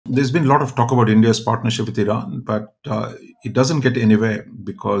there's been a lot of talk about India's partnership with Iran, but it doesn't get anywhere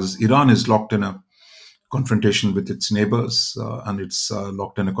because Iran is locked in a confrontation with its neighbors, and it's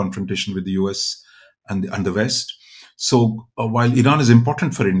locked in a confrontation with the US and the West. So while Iran is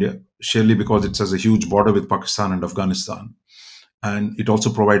important for India, surely because it has a huge border with Pakistan and Afghanistan, and it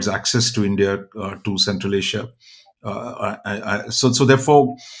also provides access to India, to Central Asia. So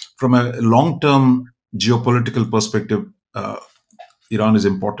therefore, from a long-term geopolitical perspective, Iran is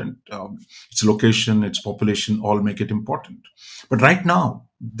important. Its location, its population, all make it important. But right now,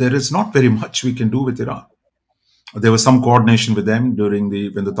 there is not very much we can do with Iran. There was some coordination with them during the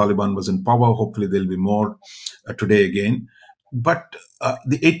when the Taliban was in power. Hopefully, there'll be more today again. But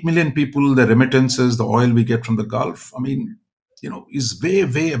the 8 million people, the remittances, the oil we get from the Gulf, I mean, is way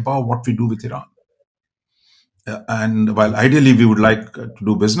way above what we do with Iran. And while ideally we would like to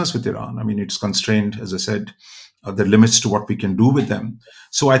do business with Iran, I mean, it's constrained, as I said, there are limits to what we can do with them.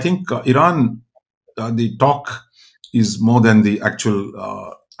 So I think Iran, the talk is more than the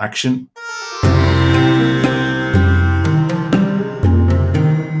actual action.